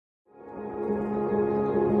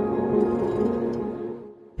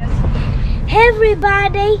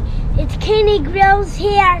everybody, it's Kaney Grylls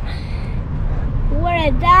here. We're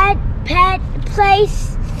at that pet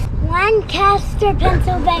place, Lancaster,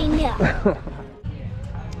 Pennsylvania.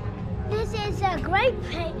 This is a great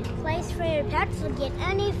place for your pets to get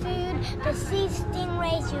any food, to see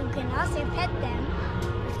stingrays. You can also pet them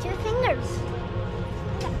with 2 fingers.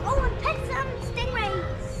 Oh, and pet some stingrays.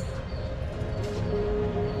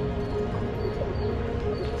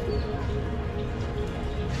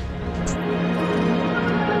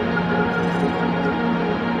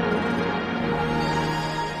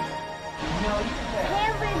 Hey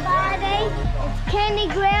everybody, it's Kaney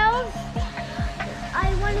Grylls.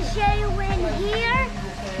 I want to show you in here.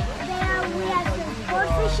 We have some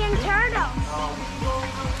goldfish and turtles.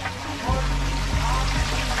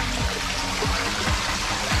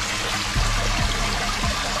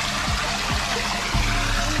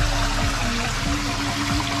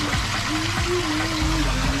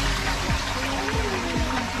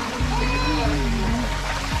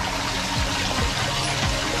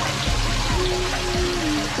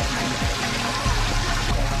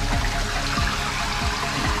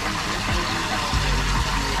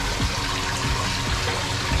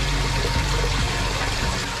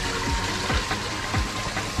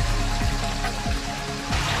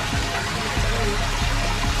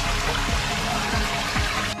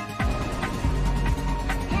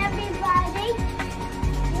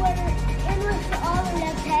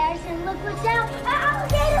 What's out?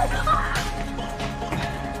 Alligator!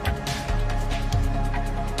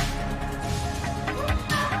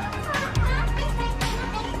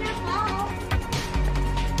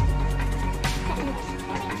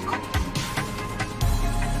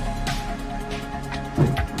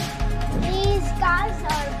 These guys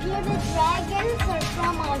are bearded dragons. They're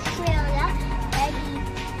from Australia. They eat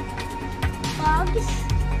bugs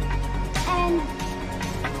and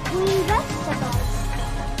green vegetables.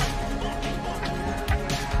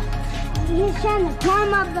 He's trying to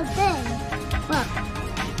climb up the thing. Look.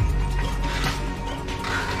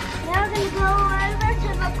 Now we're going to go over to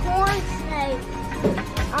the corn snake.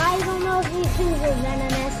 I don't know if these things are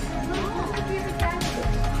venomous.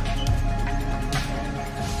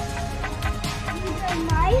 These are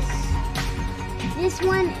mice. This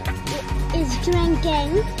one is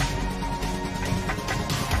drinking.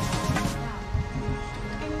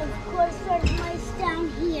 And of course there's mice down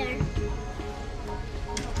here.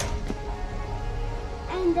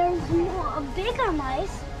 And there's more bigger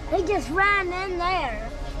mice. They just ran in there.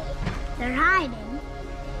 They're hiding.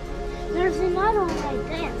 There's another one right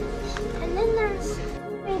there. And then there's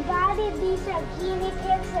everybody. These are guinea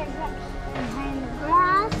pigs. There's one behind the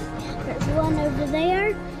grass. There's one over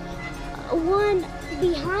there. One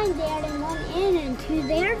behind there and one in and 2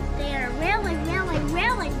 there. They are really, really,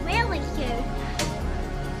 really, really cute.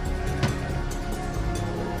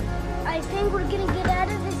 I think we're gonna get out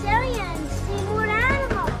of this area and see more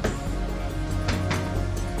animals.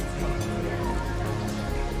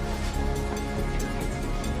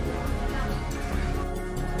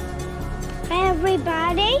 Hi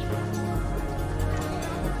everybody,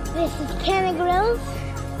 this is Kaney Grylls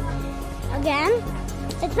again.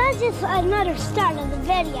 It's not just another start of the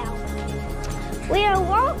video. We are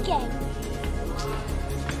walking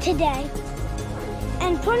today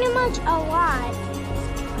and pretty much a lot.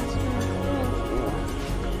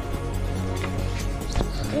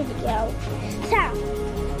 There we go. So,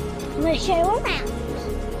 I'm going to show you around.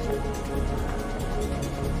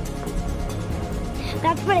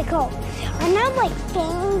 That's pretty cool. And not like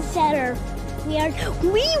things that are weird.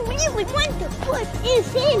 We really want to put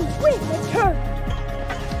this in with the turtle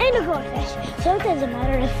and the goldfish. So it doesn't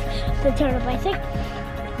matter if the turtle bites it.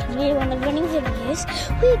 We want to running videos.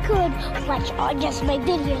 We could just make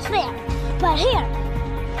videos there. But here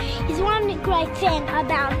is one great thing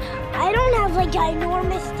about, I don't have like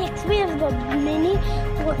enormous sticks. We have the mini.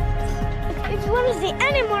 If you want to see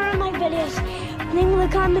any more of my videos, leave in the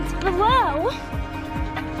comments below.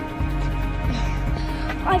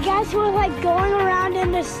 I guess we're like going around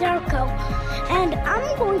in a circle, and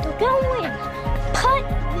I'm going to go in, put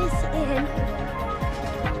this in.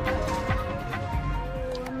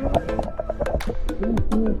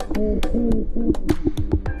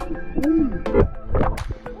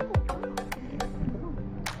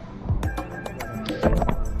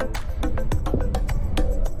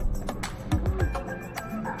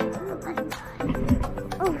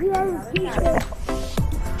 Oh, yes, yes.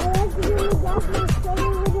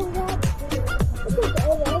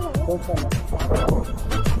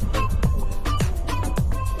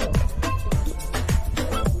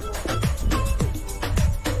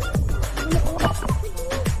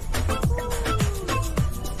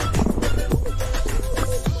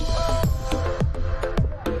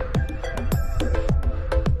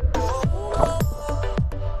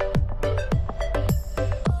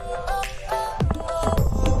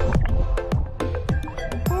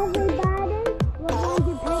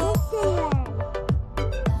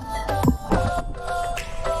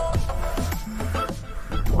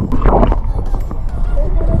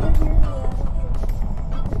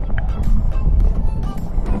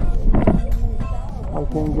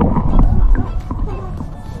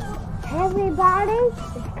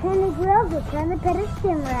 Grylls are trying to pet a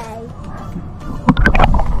stingray.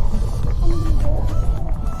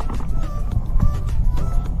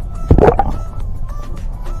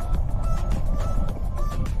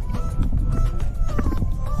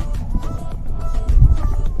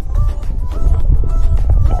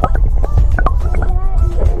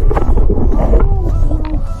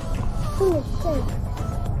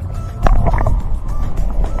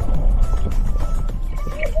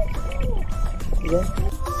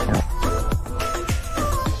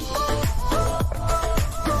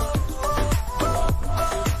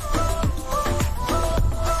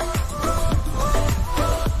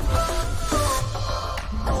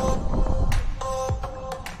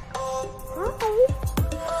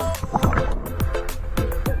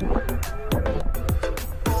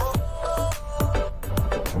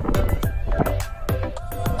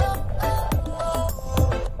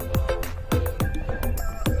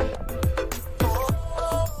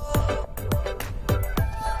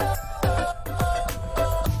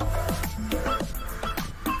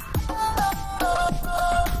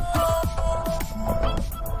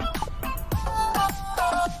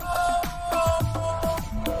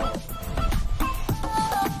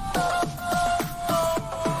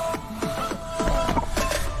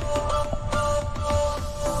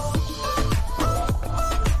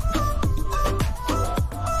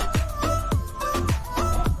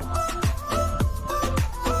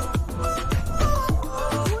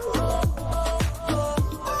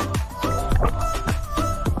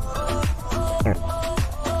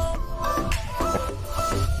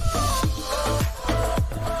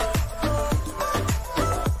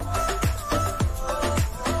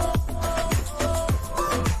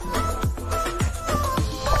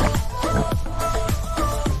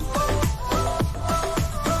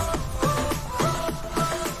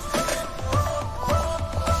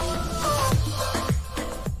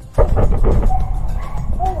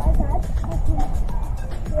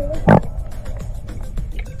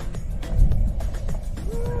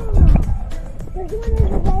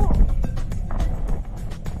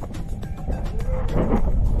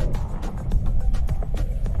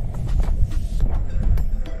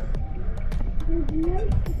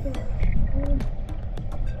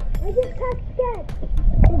 I just touched it.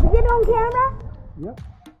 Did you get on camera? Yep.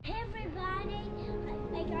 Hey everybody,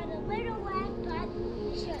 I got a little lag, but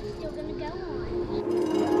the show's still gonna go on.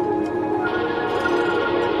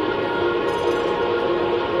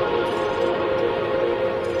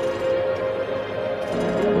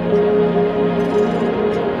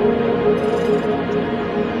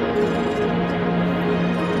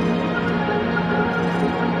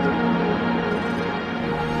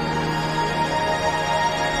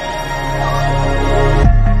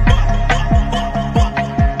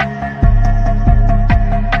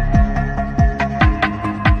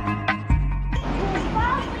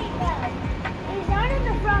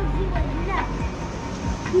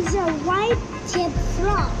 These are white-tipped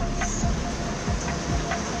frogs.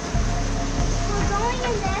 We're going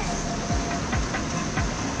in this.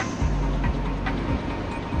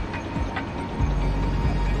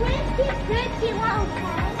 Pretty long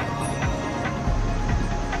time.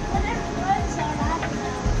 Whatever words are, I don't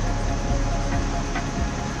know.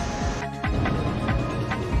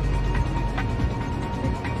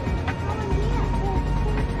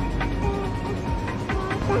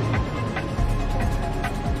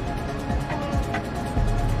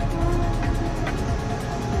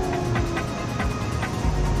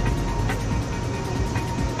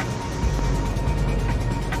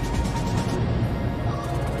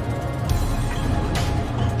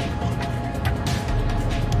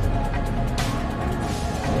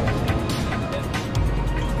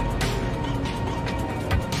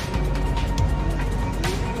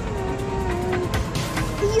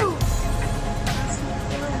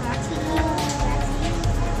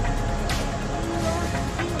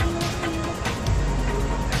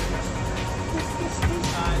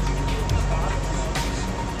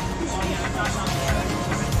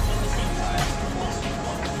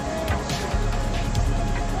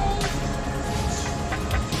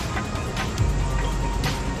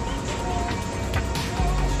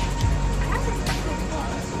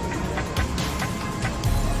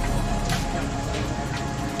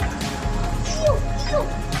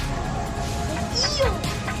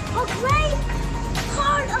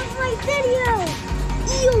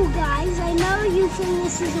 Guys, I know you think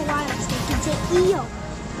this is a wild snake. It's an eel.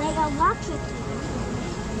 Like a electrocuted.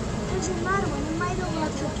 There's another one. It might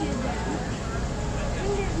electrocute them. I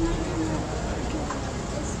think it might electrocute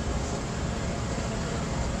this.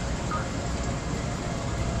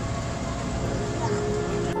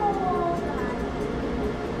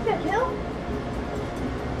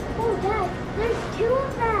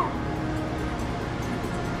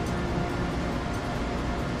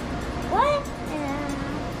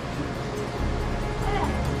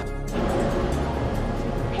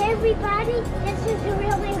 everybody. This is a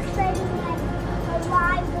really exciting night. A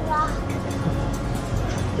live rock.